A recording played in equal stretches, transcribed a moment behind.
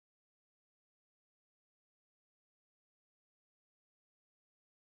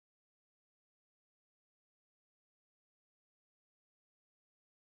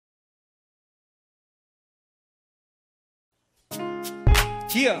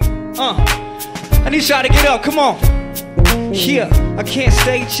Yeah, I need y'all to get up, come on. Yeah, I can't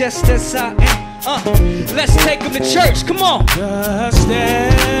stay just as I am. Let's take them to church, come on. Just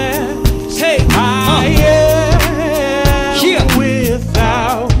as hey, I am, yeah,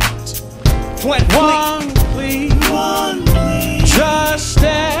 without one plea, just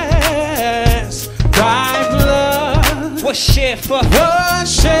as thy blood was shed for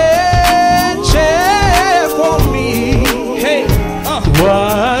me. Hey,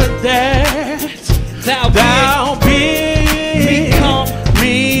 what that thou bid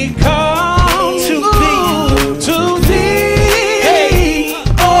me come to thee, hey,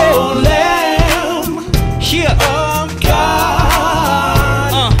 O Lamb of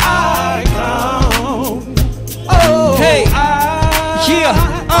God, I come. Oh, hey,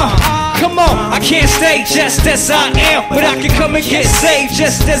 come on. I can't stay just as I am, but I can come and get saved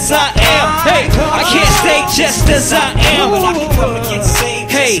just as I am. Hey, I can't stay just as I am, but I can come and get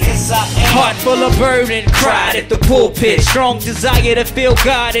saved. Hey, heart full of burden, cried at the pulpit. Strong desire to feel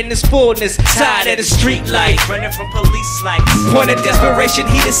God in His fullness. Tired of the street life, running from police lights. Point of desperation,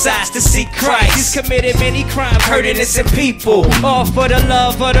 he decides to seek Christ. He's committed many crimes, hurt innocent people. All for the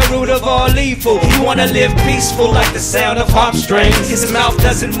love of the root of all evil. He wanna live peaceful like the sound of harp strings. His mouth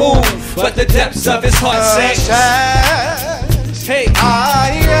doesn't move, but the depths of his heart sings. Hey,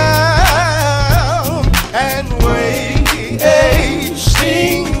 I am and wasting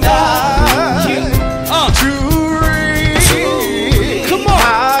not to reach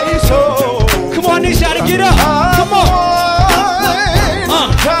my soul. Come on, I need y'all to get up. Come on.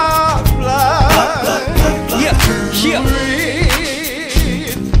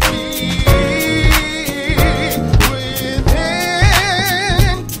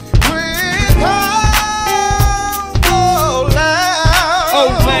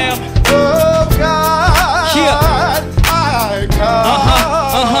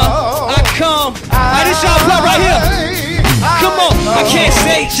 I can't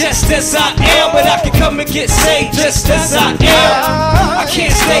stay just as I am, but I can come and get saved just as I am. I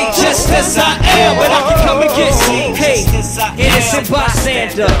can't stay just as I am, but I can come and get saved. Hey, innocent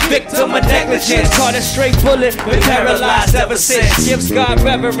bystander, victim of negligence, caught a straight bullet, been paralyzed ever since. Gives God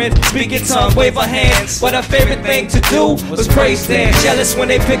reverence, speaking tongue, wave her hands. But her favorite thing to do was praise them. Jealous when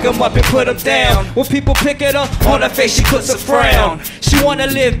they pick him up and put him down. When people pick it up, on her face she puts a frown. She wanna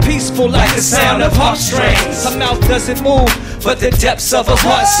live peaceful like the sound of harp strings. Her mouth doesn't move, but the depths of her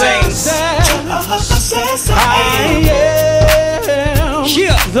heart sings. I am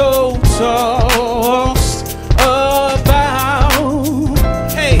though tossed about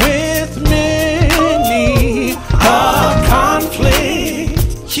with many a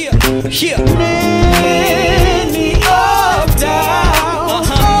conflict, many of doubt,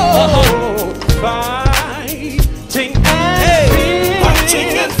 fighting and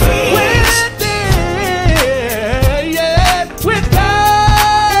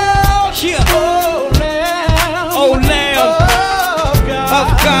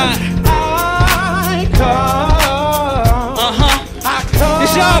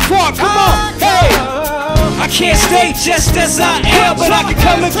come on, hey! I can't stay just as I am, but I can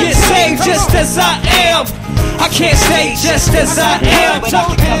come and get saved just as I am. I can't stay just as I am, but I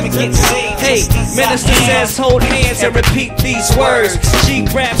can come and get saved. Hey, minister says hold hands and repeat these words. She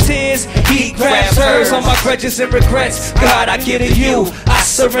grabs his, he grabs hers. All my grudges and regrets, God, I give to you. I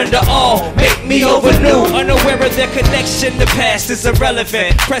surrender all, make me over new. Unaware of their connection, the past is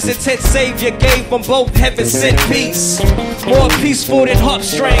irrelevant. Present tense Savior gave them both heaven sent peace. More peaceful than harp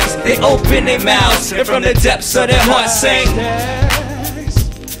strings. They open their mouths and from the depths of their hearts sing.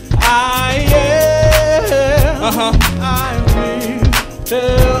 I am, I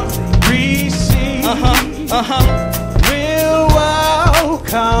will receive, will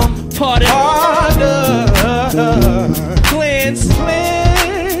welcome, pardon, cleanse,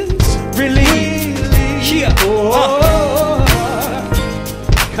 release,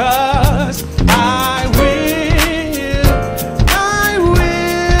 cause I will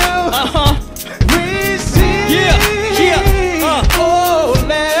receive,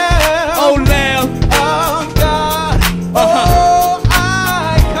 oh Lamb of God,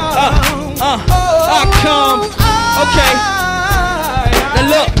 I come, okay, now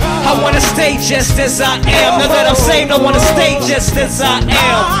look, I wanna stay just as I am. Now that I'm saved, I wanna stay just as I am.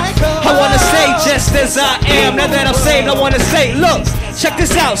 I wanna stay just as I am. Now that I'm saved, I wanna stay. Look, check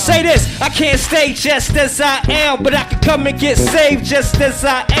this out, say this. I can't stay just as I am, but I can come and get saved just as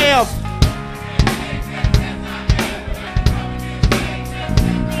I am.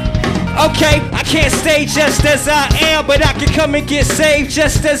 Okay, I can't stay just as I am, but I can come and get saved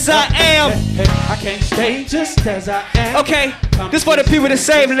just as I am. I can't stay just as I am. Okay, This for the people that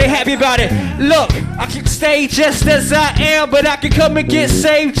saved and they happy about it. Look, I can stay just as I am, but I can come and get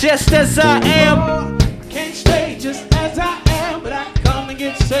saved just as I am. Can't stay just as I am, but I can come and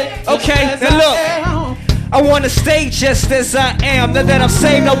get saved. Okay, now look. I wanna stay just as I am. Now that I'm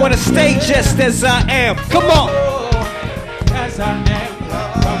saved, I wanna stay just as I am. Come on. As I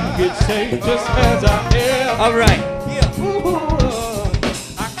am, come and get saved just as I am. All right.